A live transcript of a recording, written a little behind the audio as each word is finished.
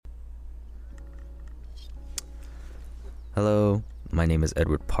Hello, my name is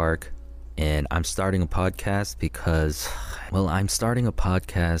Edward Park, and I'm starting a podcast because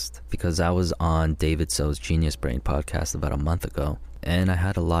I was on David So's Genius Brain podcast about a month ago, and I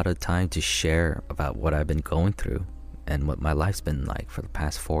had a lot of time to share about what I've been going through and what my life's been like for the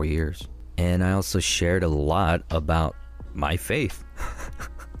past 4 years. And I also shared a lot about my faith.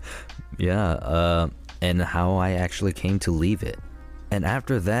 And how I actually came to leave it. And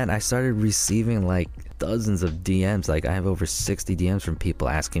after that, I started receiving like dozens of DMs. Like I have over 60 DMs from people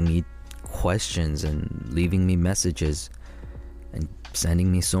asking me questions and leaving me messages and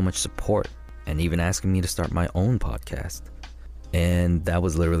sending me so much support and even asking me to start my own podcast. And that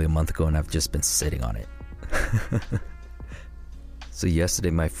was literally a month ago, and I've just been sitting on it. So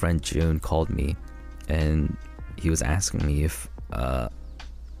yesterday, my friend June called me, and he was asking me if I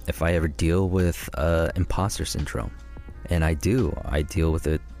ever deal with imposter syndrome. And I do. I deal with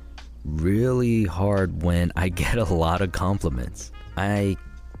it really hard when I get a lot of compliments. I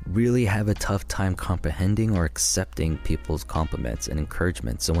really have a tough time comprehending or accepting people's compliments and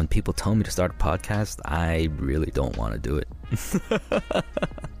encouragement. So when people tell me to start a podcast, I really don't want to do it.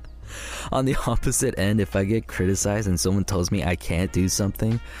 On the opposite end, if I get criticized and someone tells me I can't do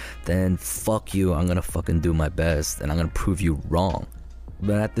something, then fuck you, I'm gonna fucking do my best and I'm gonna prove you wrong.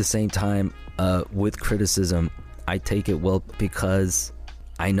 But at the same time, with criticism, I take it well because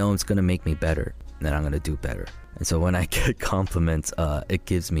I know it's gonna make me better and then I'm gonna do better. And so when I get compliments, it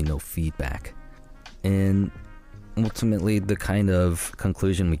gives me no feedback. And ultimately, the kind of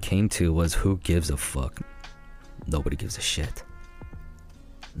conclusion we came to was, who gives a fuck? Nobody gives a shit.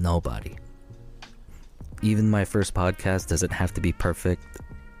 Nobody. Even my first podcast doesn't have to be perfect.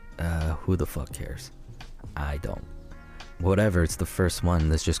 Who the fuck cares? I don't. Whatever, it's the first one.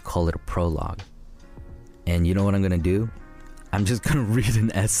 Let's just call it a prologue. And you know what I'm gonna do? I'm just gonna read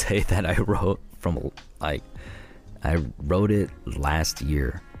an essay that I wrote from, I wrote it last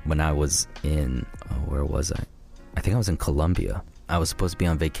year when I was in, where was I? I think I was in Colombia. I was supposed to be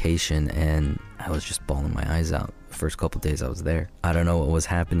on vacation and I was just bawling my eyes out the first couple days I was there. I don't know what was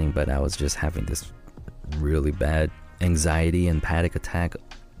happening, but I was just having this really bad anxiety and panic attack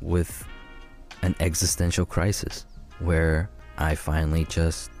with an existential crisis, where I finally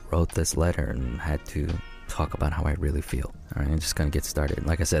just wrote this letter and had to talk about how I really feel. Alright, I'm just gonna get started.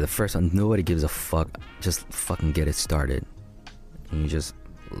 Like I said, the first one, nobody gives a fuck. Just fucking get it started. And you just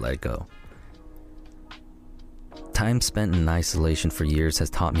let it go. Time spent in isolation for years has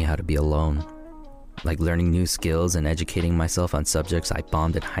taught me how to be alone. Like learning new skills and educating myself on subjects I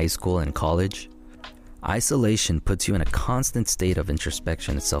bombed in high school and college. Isolation puts you in a constant state of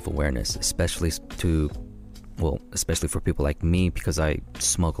introspection and self-awareness, especially for people like me, because I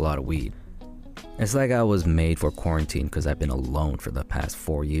smoke a lot of weed. It's like I was made for quarantine because I've been alone for the past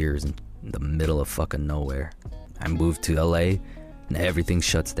 4 years in the middle of fucking nowhere. I moved to LA and everything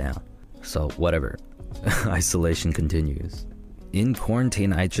shuts down. So whatever. Isolation continues. In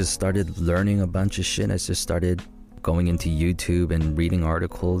quarantine, I just started learning a bunch of shit. I just started going into YouTube and reading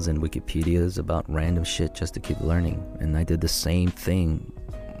articles and Wikipedias about random shit just to keep learning. And I did the same thing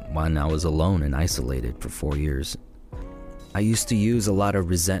when I was alone and isolated for 4 years. I used to use a lot of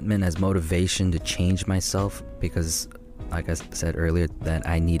resentment as motivation to change myself because, like I said earlier, that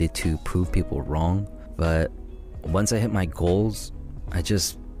I needed to prove people wrong. But once I hit my goals, I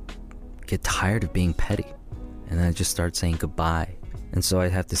just get tired of being petty. And then I just start saying goodbye. And so I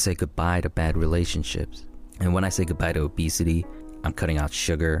have to say goodbye to bad relationships. And when I say goodbye to obesity, I'm cutting out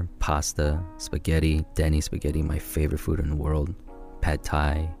sugar, pasta, spaghetti, Denny spaghetti, my favorite food in the world, pad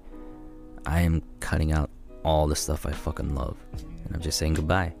thai. I am cutting out all the stuff I fucking love. And I'm just saying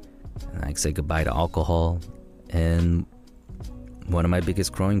goodbye. And I say goodbye to alcohol. And one of my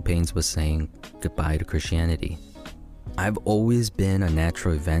biggest growing pains was saying goodbye to Christianity. I've always been a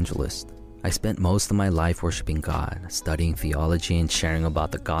natural evangelist. I spent most of my life worshiping God, studying theology and sharing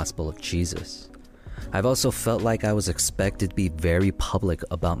about the gospel of Jesus. I've also felt like I was expected to be very public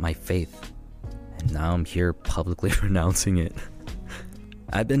about my faith. And now I'm here publicly renouncing it.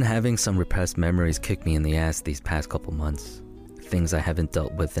 I've been having some repressed memories kick me in the ass these past couple months. Things I haven't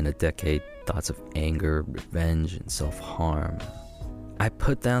dealt with in a decade. Thoughts of anger, revenge, and self-harm. I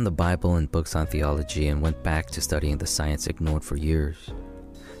put down the Bible and books on theology and went back to studying the science ignored for years.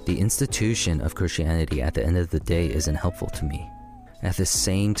 The institution of Christianity at the end of the day isn't helpful to me. At the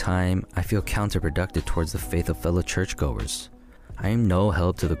same time, I feel counterproductive towards the faith of fellow churchgoers. I am no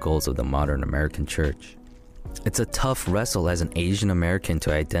help to the goals of the modern American church. It's a tough wrestle as an Asian American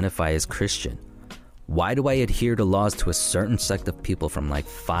to identify as Christian. Why do I adhere to laws to a certain sect of people from like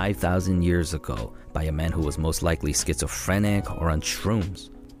 5,000 years ago by a man who was most likely schizophrenic or on shrooms?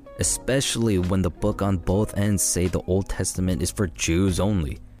 especially when the book on both ends say the Old Testament is for Jews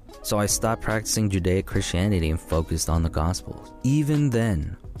only. So I stopped practicing Judaic Christianity and focused on the Gospels. Even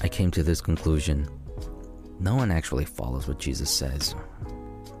then, I came to this conclusion: no one actually follows what Jesus says,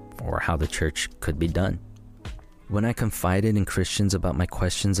 or how the church could be done. When I confided in Christians about my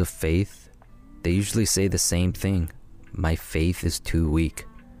questions of faith, they usually say the same thing: my faith is too weak.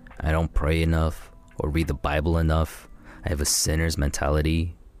 I don't pray enough or read the Bible enough. I have a sinner's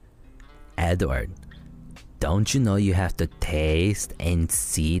mentality. Edward, don't you know you have to taste and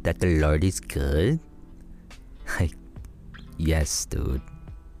see that the Lord is good? Like, yes, dude.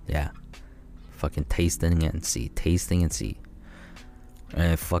 Yeah. Fucking tasting and see.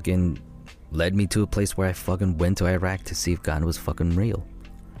 And it fucking led me to a place where I fucking went to Iraq to see if God was fucking real.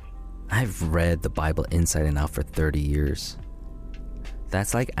 I've read the Bible inside and out for 30 years.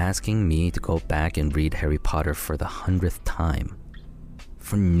 That's like asking me to go back and read Harry Potter for the 100th time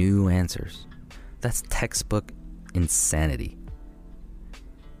for new answers. That's textbook insanity.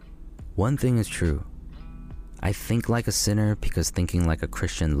 One thing is true. I think like a sinner because thinking like a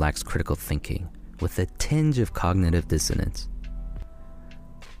Christian lacks critical thinking, with a tinge of cognitive dissonance.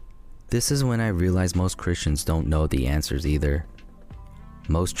 This is when I realize most Christians don't know the answers either.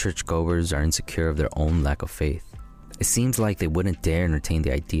 Most churchgoers are insecure of their own lack of faith. It seems like they wouldn't dare entertain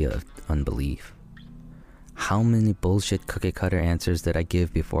the idea of unbelief. How many bullshit cookie-cutter answers did I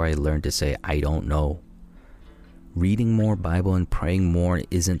give before I learned to say, I don't know? Reading more Bible and praying more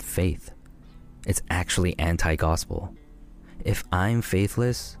isn't faith. It's actually anti-gospel. If I'm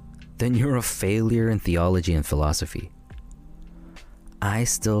faithless, then you're a failure in theology and philosophy. I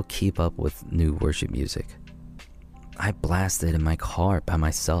still keep up with new worship music. I blast it in my car by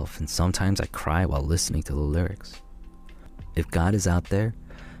myself, and sometimes I cry while listening to the lyrics. If God is out there,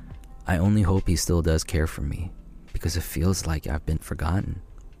 I only hope he still does care for me, because it feels like I've been forgotten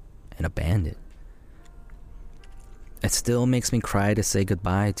and abandoned. It still makes me cry to say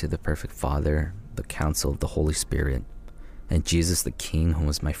goodbye to the perfect Father, the counsel of the Holy Spirit, and Jesus the King, who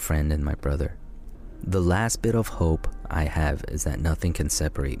was my friend and my brother. The last bit of hope I have is that nothing can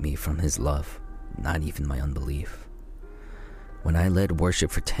separate me from his love, not even my unbelief. When I led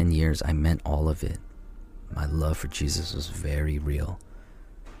worship for 10 years, I meant all of it. My love for Jesus was very real,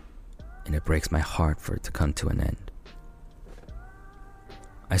 and it breaks my heart for it to come to an end.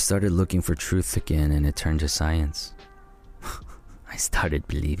 I started looking for truth again, and it turned to science. I started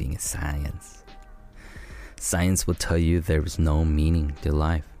believing in science. Science will tell you there is no meaning to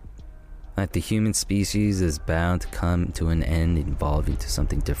life, that the human species is bound to come to an end and evolve into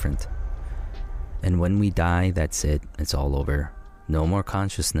something different. And when we die, that's it. It's all over. No more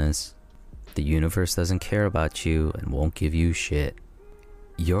consciousness. The universe doesn't care about you and won't give you shit.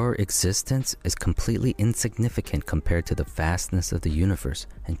 Your existence is completely insignificant compared to the vastness of the universe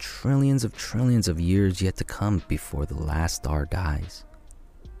and trillions of years yet to come before the last star dies.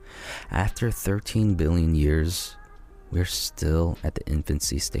 After 13 billion years, we're still at the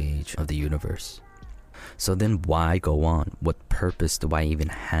infancy stage of the universe. So then why go on? What purpose do I even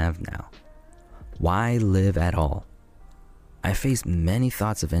have now? Why live at all? I faced many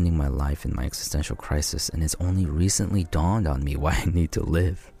thoughts of ending my life in my existential crisis, and it's only recently dawned on me why I need to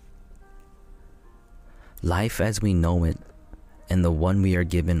live. Life as we know it, and the one we are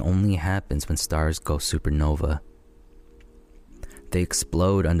given, only happens when stars go supernova. They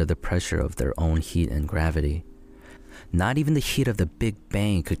explode under the pressure of their own heat and gravity. Not even the heat of the Big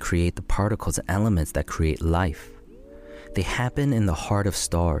Bang could create the particles and elements that create life. They happen in the heart of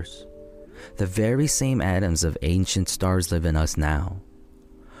stars. The very same atoms of ancient stars live in us now.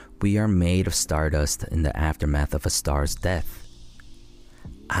 We are made of stardust in the aftermath of a star's death.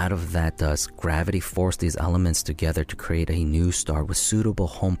 Out of that dust, gravity forced these elements together to create a new star with suitable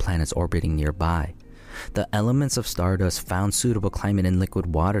home planets orbiting nearby. The elements of stardust found suitable climate and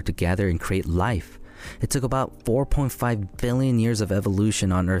liquid water to gather and create life. It took about 4.5 billion years of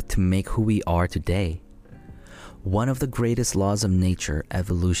evolution on Earth to make who we are today. One of the greatest laws of nature,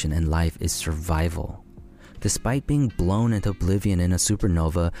 evolution, and life is survival. Despite being blown into oblivion in a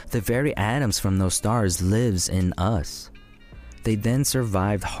supernova, the very atoms from those stars lives in us. They then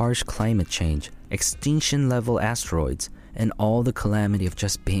survived harsh climate change, extinction-level asteroids, and all the calamity of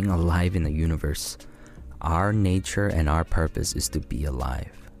just being alive in the universe. Our nature and our purpose is to be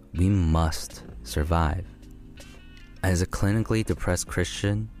alive. We must survive. As a clinically depressed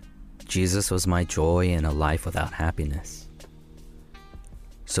Christian, Jesus was my joy in a life without happiness.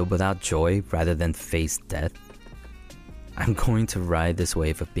 So without joy, rather than face death, I'm going to ride this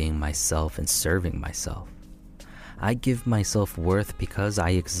wave of being myself and serving myself. I give myself worth because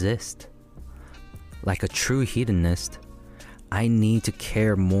I exist. Like a true hedonist, I need to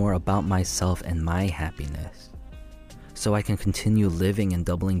care more about myself and my happiness, so I can continue living and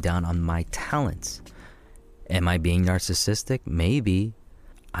doubling down on my talents. Am I being narcissistic? Maybe.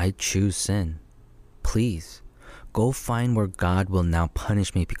 I choose sin. Please, go find where God will now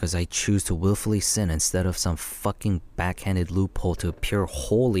punish me because I choose to willfully sin instead of some fucking backhanded loophole to appear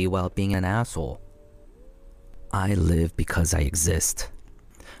holy while being an asshole. I live because I exist.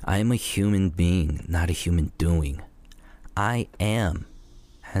 I am a human being, not a human doing. I am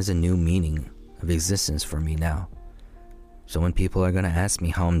has a new meaning of existence for me now. So when people are gonna ask me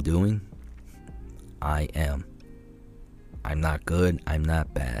how I'm doing, I am. I'm not good, I'm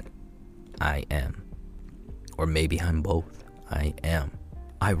not bad. I am. Or maybe I'm both. I am.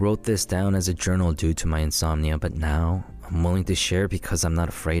 I wrote this down as a journal due to my insomnia, but now I'm willing to share because I'm not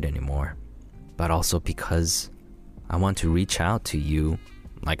afraid anymore. But also because I want to reach out to you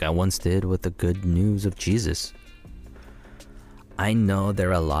like I once did with the good news of Jesus. I know there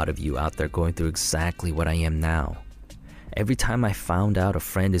are a lot of you out there going through exactly what I am now. Every time I found out a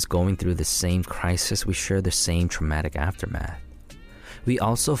friend is going through the same crisis, we share the same traumatic aftermath. We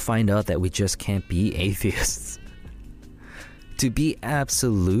also find out that we just can't be atheists. To be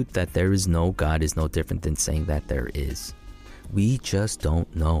absolute that there is no God is no different than saying that there is. We just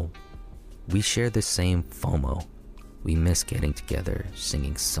don't know. We share the same FOMO. We miss getting together,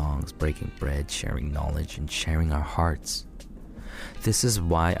 singing songs, breaking bread, sharing knowledge, and sharing our hearts. This is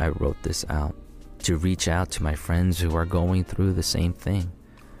why I wrote this out, to reach out to my friends who are going through the same thing.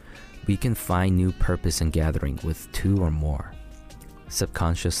 We can find new purpose in gathering with two or more.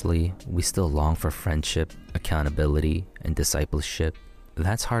 Subconsciously, we still long for friendship, accountability, and discipleship.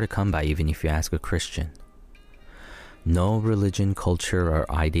 That's hard to come by even if you ask a Christian. No religion, culture,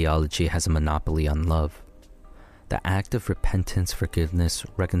 or ideology has a monopoly on love. The act of repentance, forgiveness,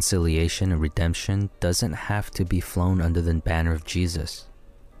 reconciliation, and redemption doesn't have to be flown under the banner of Jesus.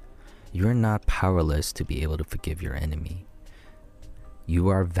 You're not powerless to be able to forgive your enemy. You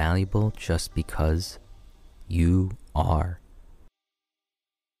are valuable just because you are.